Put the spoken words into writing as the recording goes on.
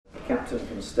captain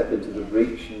can step into the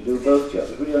breach and do both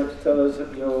jobs. Would you like to tell us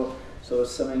of your sort of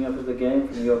summing up of the game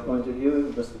from your point of view?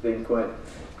 It must have been quite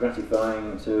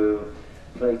gratifying to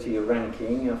play to your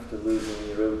ranking after losing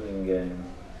your opening game.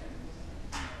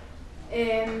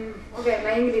 Okay,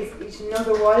 my English is not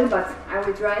so well, but I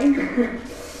will try.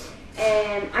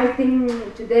 And I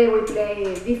think today we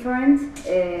play different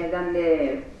than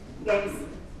the games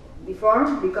before,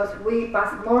 because we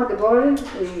pass more the ball,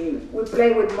 we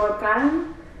play with more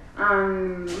calm,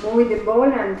 and moving the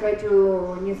ball and try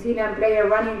to New Zealand player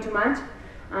running too much.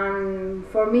 And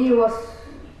for me it was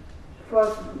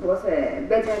a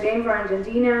better game for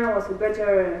Argentina, was a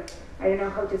better, I don't know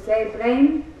how to say,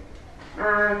 playing.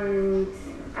 And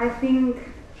I think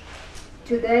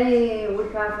today we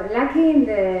have lucky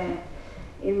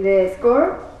in the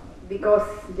score, because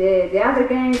the other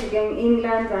games against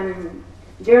England and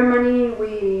Germany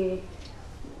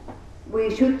we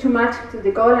shoot too much to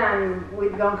the goal and we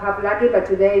don't have lucky, but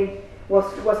today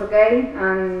was okay,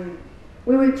 and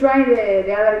we will try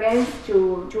the other games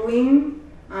to win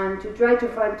and to try to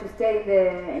fight to stay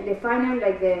in the final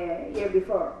like the year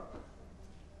before.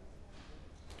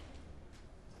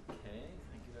 Okay,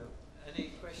 thank you. Any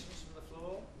questions from the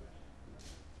floor?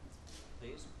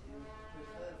 Please.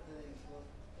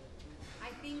 I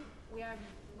think we are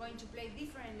going to play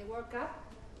different in the World Cup,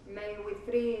 maybe with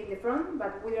 3 in the front,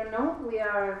 but we don't know. We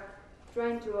are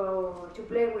trying to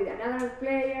play with another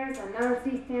players, another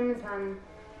systems, and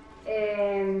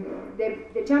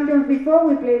the champions before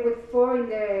we played with 4 in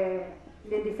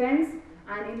the defense,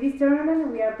 and in this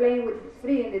tournament we are playing with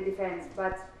 3 in the defense,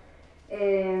 but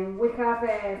we have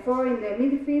 4 in the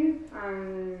midfield,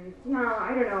 and no,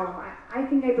 I don't know. I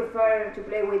think I prefer to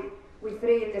play with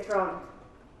 3 in the front.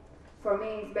 For me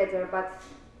it's better, but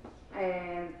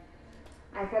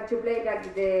I have to play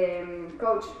like the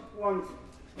coach wants.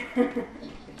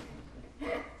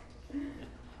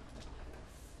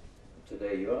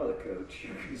 Today you are the coach,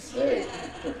 you can say.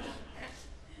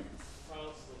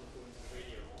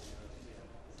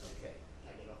 Okay.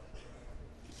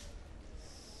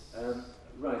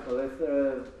 Right, well, if there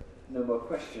are no more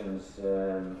questions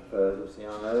for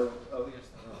Luciano. Oh, yes.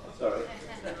 Oh, sorry.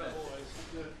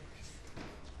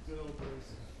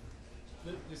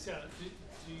 Luciana,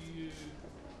 do you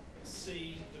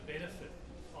see the benefit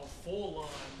of 4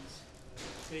 lines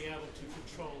being able to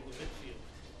control the midfield?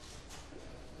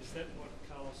 Is that what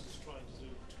Carlos is trying to do,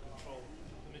 to control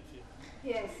the midfield?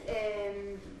 Yes,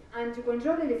 and to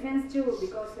control the defense too,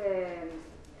 because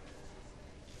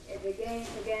the games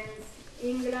against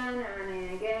England and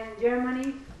against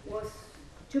Germany was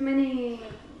too many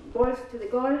balls to the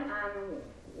goal, and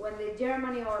when the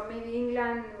Germany or maybe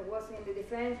England was in the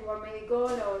defense, or maybe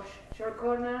goal or short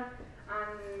corner,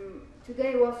 and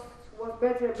today was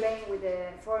better playing with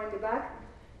the 4 in the back,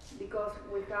 because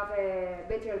we have a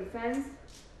better defense.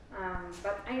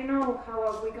 But I don't know how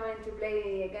are we going to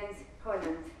play against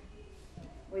Holland.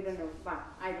 We don't know. But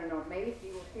I don't know. Maybe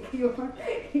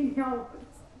he knows.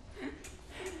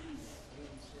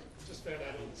 Just found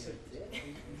out on the set.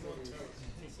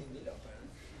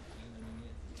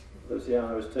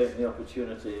 Luciana was taking the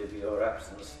opportunity of your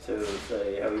absence to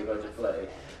say how you're going to play.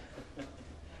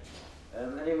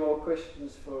 Any more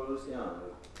questions for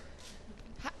Luciano?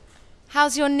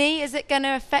 How's your knee? Is it going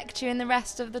to affect you in the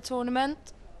rest of the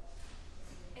tournament?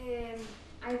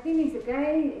 I think it's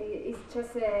okay. It's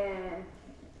just a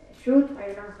shoot.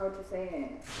 I don't know how to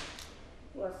say.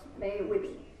 Was made with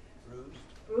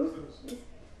bruise.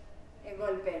 A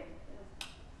golpe.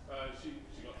 She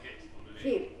got hit on the knee.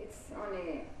 Hit. It's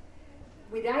only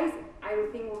with ice. I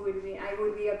would think I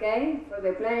will be okay for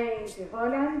the play to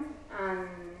Holland, and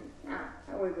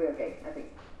I will be okay. I think.